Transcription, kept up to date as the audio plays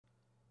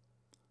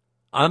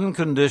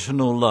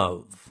Unconditional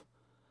love.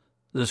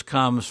 This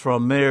comes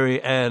from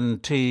Mary Ann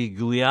T.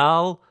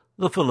 Guial,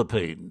 the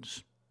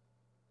Philippines.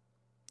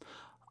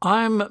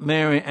 I'm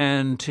Mary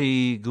Ann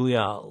T.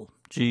 Guial,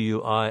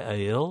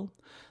 Guial,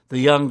 the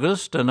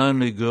youngest and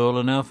only girl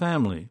in our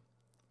family.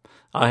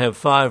 I have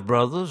 5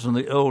 brothers, and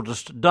the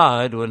eldest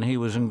died when he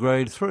was in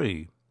grade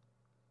 3.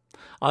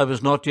 I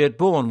was not yet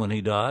born when he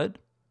died.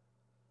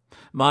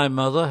 My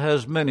mother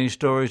has many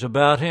stories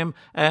about him,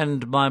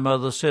 and my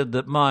mother said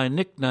that my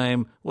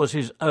nickname was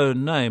his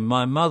own name.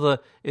 My mother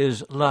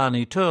is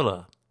Lani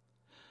Turler.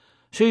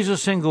 She's a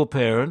single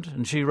parent,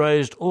 and she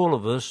raised all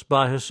of us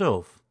by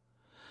herself.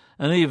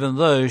 And even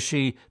though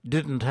she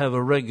didn't have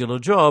a regular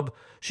job,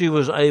 she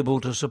was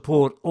able to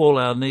support all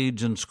our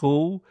needs in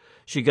school.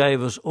 She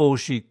gave us all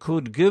she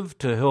could give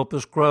to help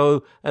us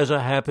grow as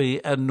a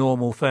happy and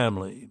normal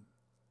family.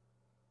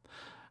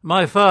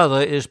 My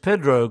father is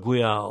Pedro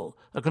Guial,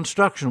 a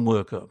construction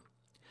worker.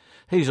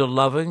 He's a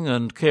loving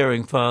and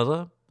caring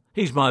father.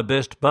 He's my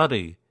best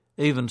buddy,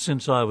 even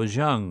since I was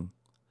young.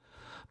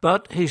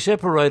 But he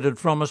separated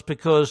from us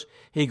because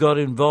he got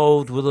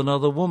involved with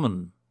another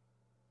woman.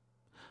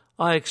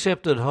 I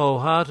accepted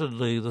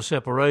wholeheartedly the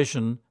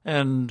separation,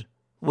 and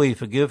we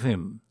forgive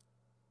him.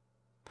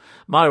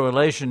 My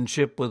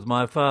relationship with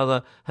my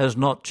father has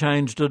not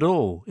changed at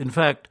all. In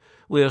fact,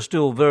 we are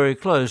still very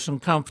close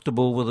and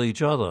comfortable with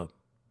each other.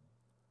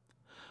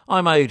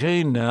 I'm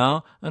 18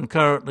 now and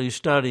currently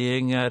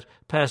studying at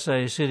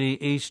Pasay City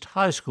East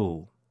High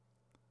School.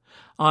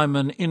 I'm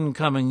an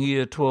incoming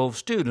Year 12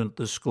 student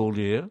this school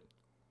year.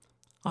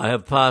 I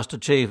have past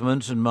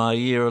achievements in my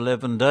Year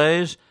 11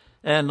 days,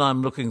 and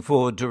I'm looking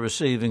forward to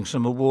receiving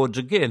some awards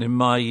again in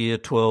my Year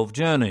 12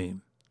 journey.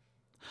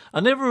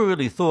 I never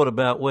really thought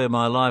about where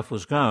my life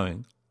was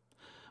going.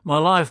 My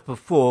life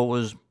before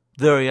was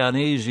very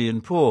uneasy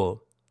and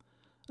poor.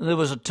 There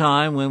was a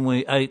time when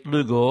we ate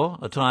lugor,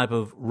 a type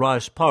of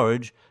rice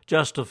porridge,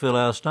 just to fill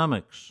our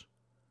stomachs.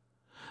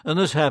 And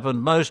this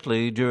happened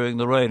mostly during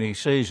the rainy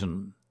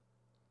season.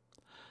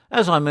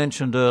 As I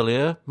mentioned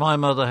earlier, my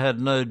mother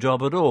had no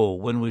job at all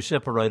when we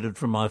separated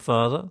from my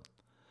father.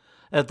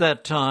 At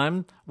that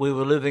time, we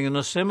were living in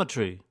a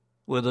cemetery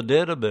where the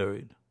dead are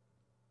buried.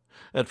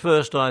 At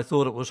first I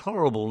thought it was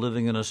horrible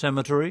living in a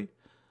cemetery,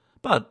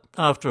 but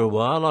after a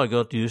while I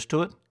got used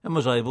to it and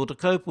was able to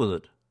cope with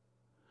it.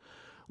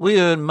 We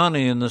earn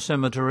money in the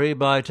cemetery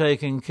by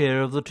taking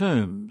care of the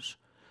tombs.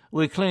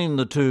 We clean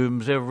the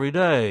tombs every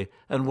day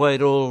and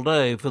wait all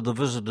day for the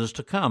visitors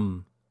to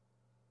come.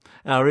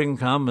 Our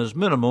income is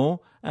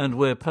minimal and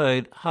we're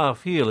paid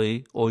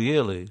half-yearly or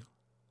yearly.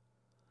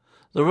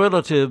 The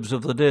relatives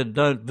of the dead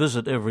don't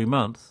visit every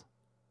month.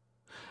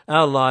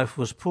 Our life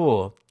was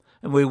poor,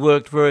 and we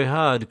worked very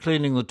hard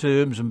cleaning the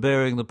tombs and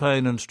bearing the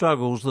pain and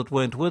struggles that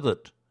went with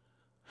it.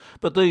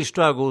 But these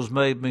struggles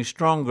made me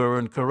stronger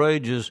and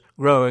courageous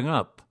growing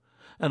up,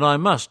 and I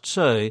must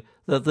say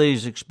that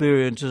these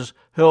experiences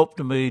helped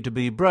me to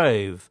be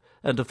brave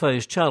and to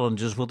face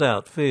challenges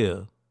without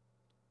fear.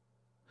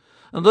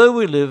 And though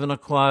we live in a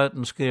quiet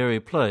and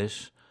scary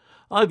place,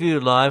 I view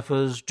life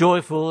as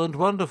joyful and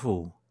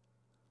wonderful.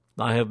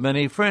 I have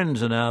many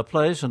friends in our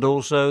place and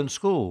also in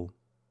school.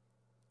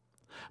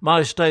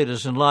 My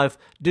status in life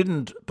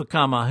didn't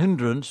become a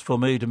hindrance for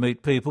me to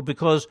meet people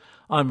because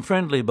I'm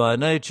friendly by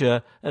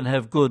nature and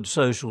have good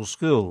social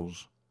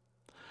skills.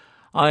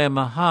 I am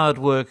a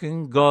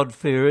hard-working,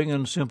 God-fearing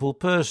and simple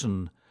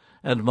person,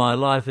 and my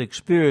life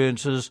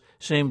experiences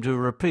seem to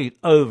repeat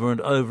over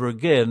and over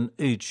again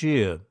each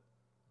year.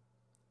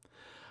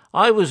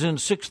 I was in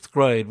 6th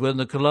grade when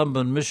the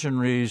Columban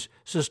missionaries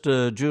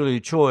Sister Julie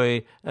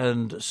Choi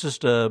and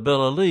Sister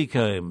Bella Lee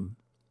came.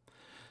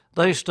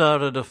 They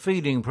started a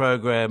feeding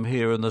program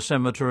here in the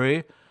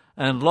cemetery,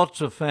 and lots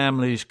of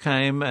families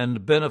came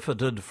and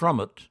benefited from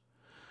it.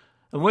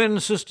 And when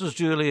Sisters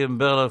Julie and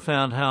Bella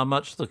found how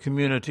much the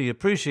community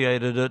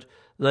appreciated it,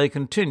 they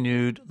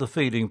continued the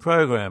feeding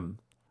program.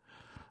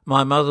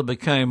 My mother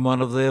became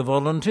one of their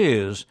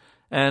volunteers,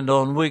 and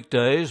on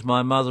weekdays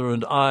my mother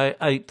and I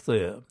ate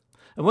there.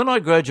 And when I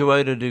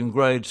graduated in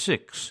grade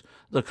 6,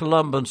 the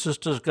Columban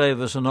sisters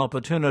gave us an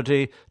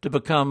opportunity to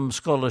become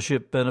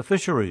scholarship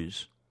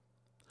beneficiaries.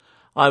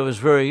 I was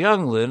very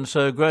young then,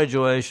 so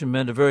graduation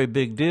meant a very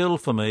big deal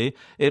for me.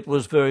 It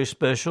was very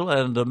special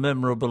and a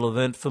memorable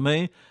event for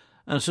me,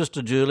 and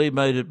Sister Julie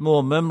made it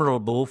more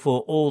memorable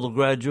for all the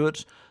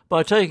graduates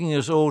by taking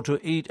us all to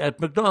eat at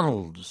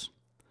McDonald's.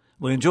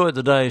 We enjoyed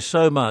the day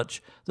so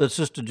much that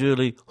Sister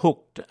Julie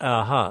hooked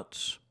our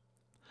hearts.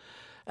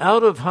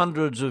 Out of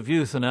hundreds of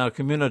youth in our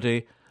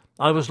community,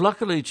 I was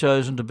luckily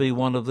chosen to be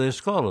one of their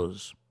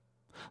scholars.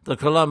 The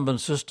Columban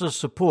sisters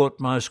support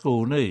my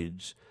school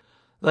needs.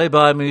 They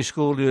buy me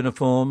school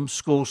uniforms,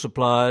 school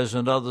supplies,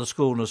 and other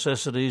school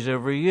necessities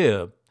every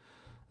year.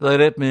 They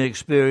let me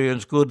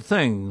experience good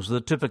things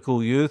that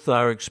typical youth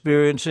are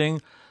experiencing,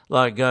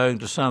 like going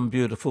to some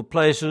beautiful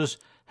places,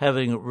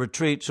 having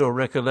retreats or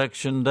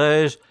recollection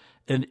days,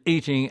 and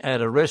eating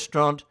at a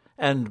restaurant,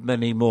 and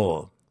many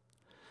more.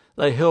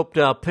 They helped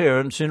our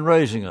parents in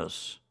raising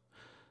us.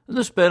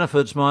 This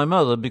benefits my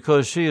mother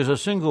because she is a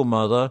single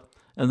mother,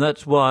 and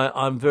that's why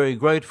I'm very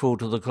grateful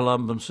to the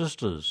Columban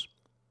sisters.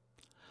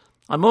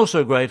 I'm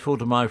also grateful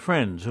to my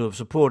friends who have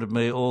supported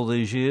me all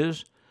these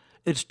years.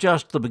 It's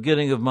just the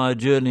beginning of my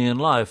journey in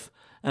life,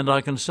 and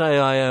I can say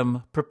I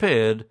am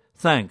prepared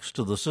thanks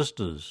to the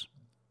sisters.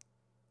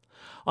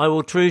 I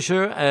will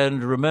treasure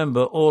and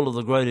remember all of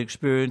the great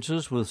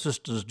experiences with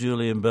Sisters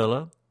Julie and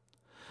Bella.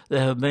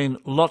 There have been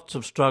lots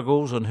of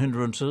struggles and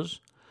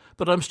hindrances,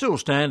 but I'm still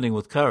standing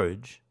with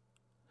courage.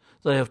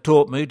 They have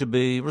taught me to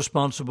be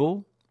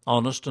responsible,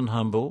 honest and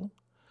humble,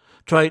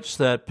 traits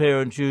that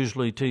parents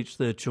usually teach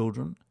their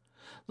children.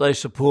 They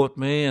support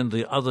me and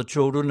the other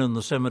children in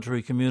the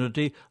cemetery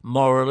community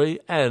morally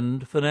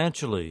and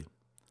financially.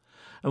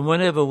 And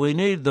whenever we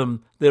need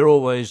them, they're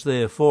always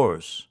there for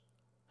us.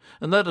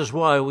 And that is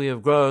why we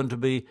have grown to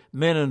be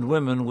men and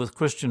women with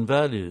Christian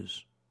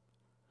values.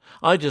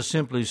 I just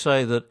simply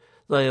say that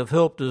they have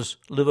helped us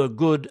live a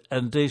good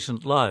and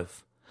decent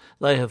life.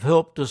 They have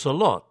helped us a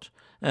lot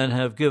and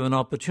have given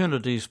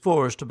opportunities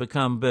for us to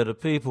become better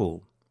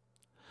people.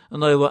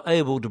 And they were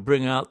able to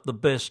bring out the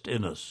best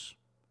in us.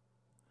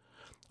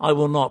 I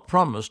will not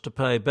promise to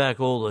pay back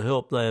all the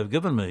help they have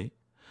given me,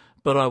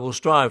 but I will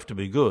strive to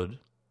be good.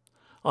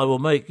 I will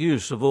make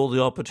use of all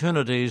the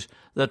opportunities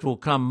that will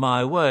come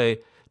my way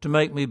to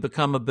make me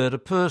become a better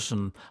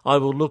person. I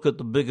will look at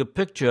the bigger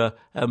picture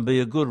and be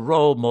a good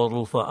role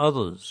model for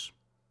others.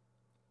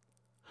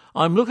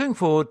 I'm looking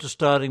forward to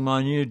starting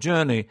my new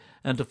journey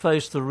and to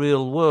face the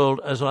real world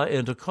as I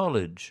enter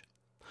college.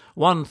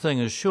 One thing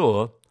is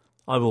sure,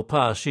 I will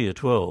pass year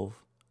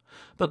 12.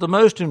 But the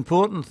most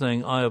important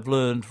thing I have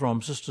learned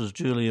from Sisters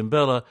Julie and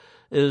Bella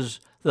is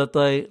that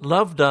they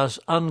loved us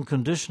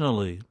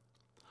unconditionally.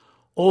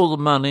 All the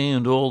money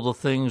and all the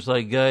things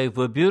they gave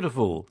were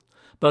beautiful,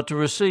 but to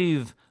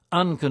receive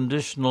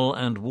unconditional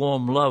and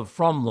warm love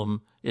from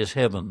them is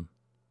heaven.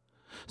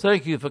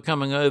 Thank you for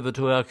coming over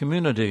to our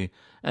community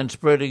and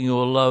spreading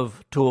your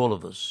love to all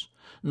of us.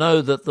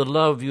 Know that the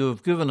love you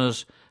have given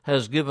us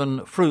has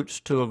given fruits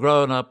to a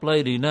grown-up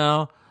lady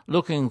now,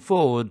 looking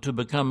forward to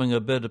becoming a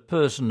better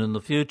person in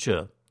the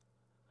future.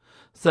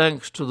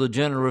 Thanks to the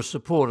generous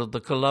support of the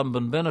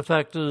Columban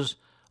benefactors,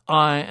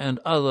 I and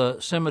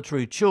other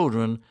cemetery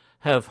children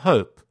have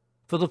hope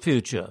for the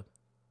future.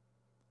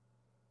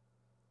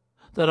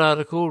 That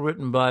article,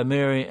 written by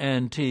Mary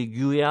Ann T.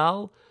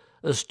 Guyal,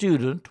 a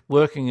student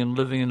working and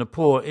living in a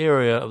poor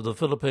area of the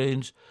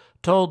Philippines,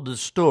 told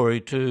this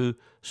story to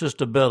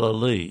Sister Bella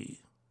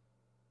Lee.